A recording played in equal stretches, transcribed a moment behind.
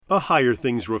A Higher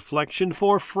Things reflection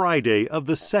for Friday of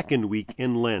the second week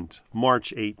in Lent,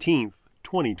 March 18th,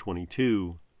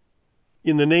 2022.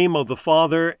 In the name of the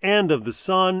Father, and of the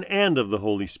Son, and of the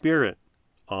Holy Spirit.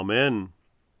 Amen.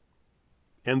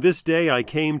 And this day I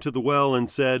came to the well and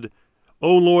said,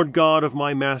 O Lord God of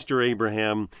my master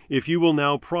Abraham, if you will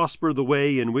now prosper the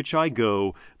way in which I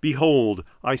go, behold,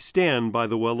 I stand by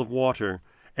the well of water.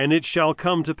 And it shall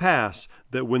come to pass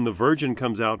that when the virgin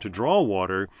comes out to draw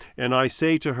water, and I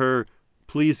say to her,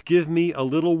 Please give me a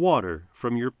little water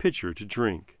from your pitcher to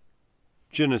drink.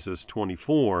 Genesis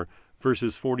 24,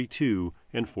 verses 42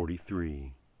 and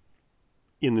 43.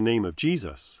 In the name of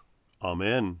Jesus.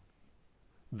 Amen.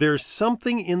 There's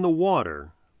something in the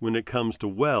water when it comes to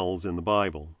wells in the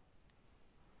Bible.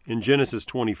 In Genesis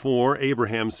 24,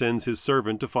 Abraham sends his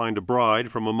servant to find a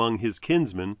bride from among his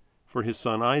kinsmen for his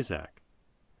son Isaac.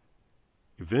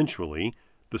 Eventually,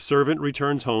 the servant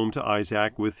returns home to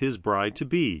Isaac with his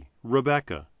bride-to-be,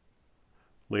 Rebekah.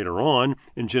 Later on,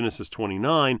 in Genesis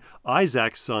 29,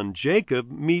 Isaac's son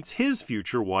Jacob meets his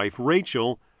future wife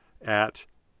Rachel at,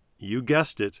 you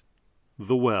guessed it,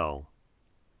 the well.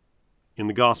 In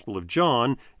the Gospel of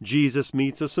John, Jesus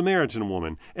meets a Samaritan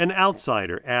woman, an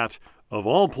outsider, at, of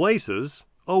all places,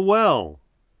 a well.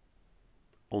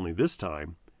 Only this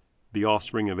time, the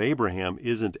offspring of Abraham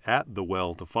isn't at the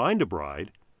well to find a bride,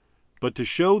 but to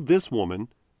show this woman,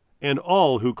 and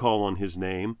all who call on his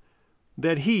name,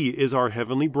 that he is our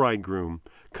heavenly bridegroom,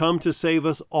 come to save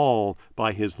us all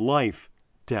by his life,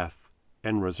 death,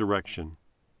 and resurrection.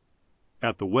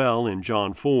 At the well in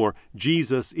John 4,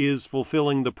 Jesus is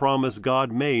fulfilling the promise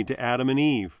God made to Adam and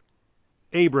Eve,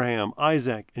 Abraham,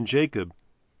 Isaac, and Jacob,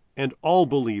 and all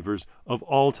believers of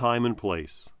all time and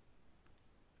place.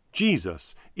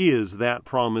 Jesus is that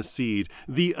promised seed,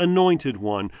 the anointed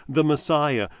one, the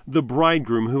Messiah, the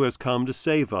bridegroom who has come to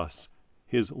save us,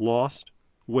 his lost,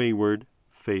 wayward,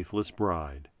 faithless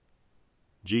bride.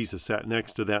 Jesus sat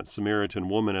next to that Samaritan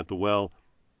woman at the well,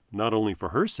 not only for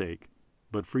her sake,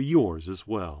 but for yours as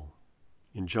well.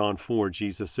 In John 4,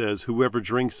 Jesus says, Whoever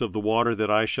drinks of the water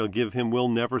that I shall give him will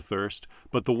never thirst,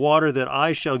 but the water that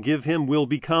I shall give him will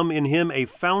become in him a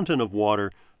fountain of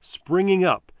water, springing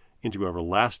up into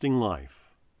everlasting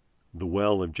life. The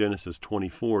well of Genesis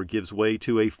 24 gives way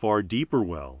to a far deeper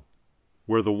well,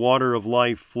 where the water of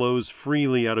life flows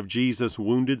freely out of Jesus'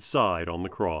 wounded side on the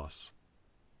cross.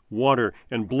 Water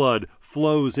and blood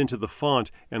flows into the font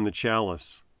and the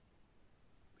chalice.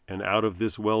 And out of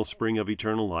this wellspring of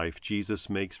eternal life,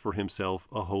 Jesus makes for himself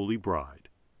a holy bride,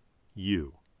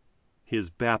 you,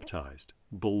 his baptized,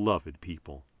 beloved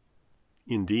people.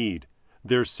 Indeed,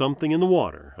 there's something in the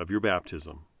water of your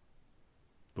baptism.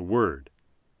 The word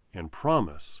and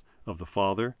promise of the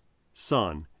Father,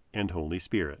 Son, and Holy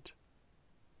Spirit.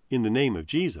 In the name of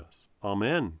Jesus,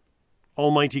 Amen.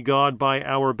 Almighty God, by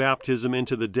our baptism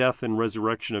into the death and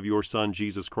resurrection of your Son,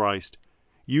 Jesus Christ,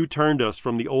 you turned us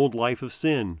from the old life of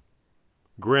sin.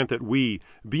 Grant that we,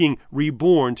 being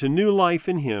reborn to new life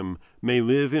in him, may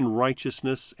live in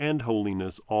righteousness and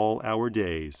holiness all our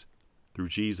days, through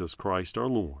Jesus Christ our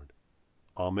Lord.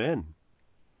 Amen.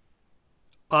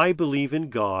 I believe in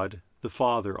God, the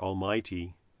Father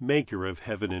Almighty, maker of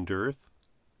heaven and earth,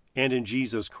 and in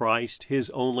Jesus Christ, his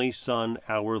only Son,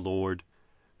 our Lord,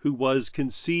 who was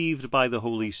conceived by the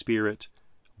Holy Spirit,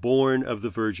 born of the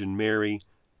Virgin Mary,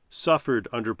 suffered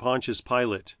under Pontius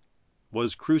Pilate,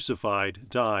 was crucified,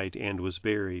 died, and was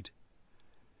buried.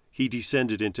 He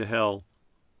descended into hell.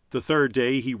 The third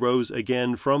day he rose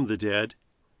again from the dead.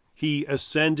 He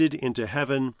ascended into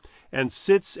heaven, and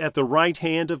sits at the right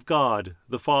hand of God,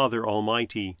 the Father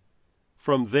Almighty.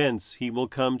 From thence he will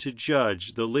come to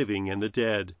judge the living and the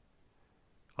dead.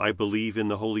 I believe in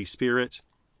the Holy Spirit,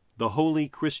 the holy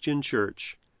Christian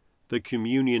Church, the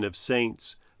communion of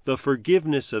saints, the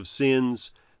forgiveness of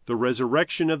sins, the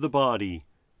resurrection of the body,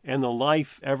 and the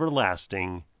life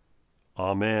everlasting.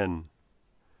 Amen.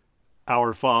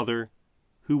 Our Father,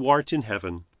 who art in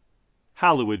heaven,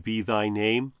 hallowed be thy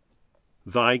name.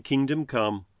 Thy kingdom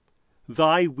come.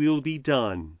 Thy will be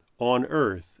done, on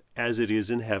earth as it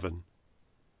is in heaven.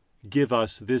 Give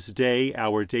us this day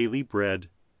our daily bread,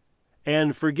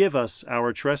 and forgive us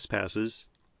our trespasses,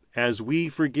 as we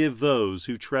forgive those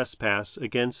who trespass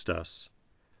against us.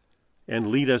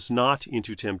 And lead us not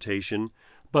into temptation,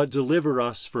 but deliver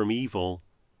us from evil.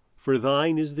 For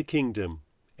thine is the kingdom,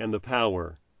 and the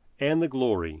power, and the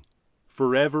glory,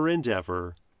 forever and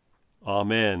ever.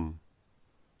 Amen.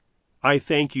 I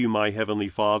thank you, my heavenly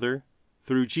Father,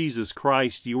 through Jesus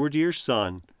Christ, your dear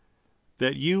Son,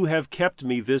 that you have kept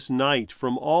me this night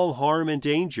from all harm and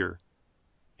danger,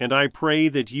 And I pray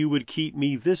that you would keep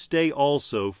me this day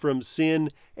also from sin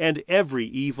and every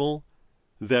evil,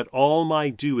 that all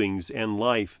my doings and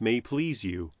life may please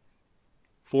you.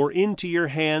 For into your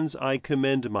hands I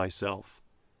commend myself,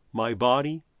 my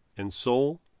body and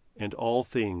soul and all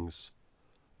things.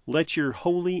 Let your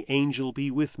holy angel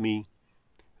be with me,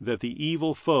 that the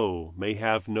evil foe may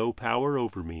have no power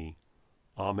over me.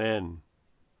 Amen.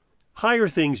 Higher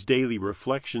Things Daily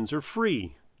Reflections are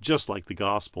free, just like the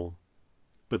Gospel,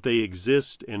 but they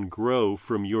exist and grow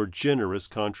from your generous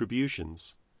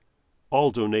contributions.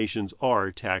 All donations are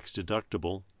tax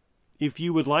deductible. If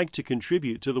you would like to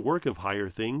contribute to the work of Higher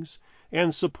Things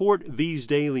and support these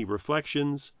daily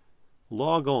reflections,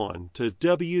 log on to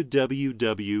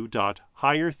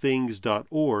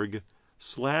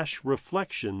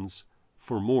www.higherthings.org/reflections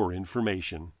for more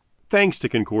information. Thanks to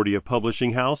Concordia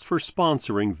Publishing House for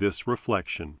sponsoring this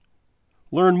reflection.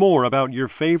 Learn more about your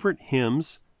favorite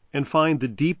hymns and find the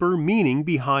deeper meaning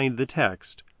behind the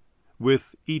text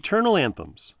with Eternal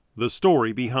Anthems, the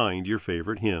story behind your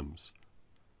favorite hymns.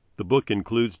 The book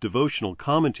includes devotional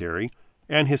commentary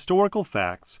and historical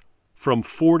facts from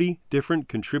 40 different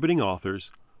contributing authors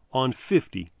on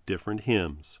 50 different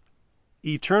hymns.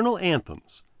 Eternal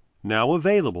Anthems, now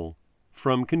available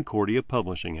from Concordia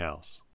Publishing House.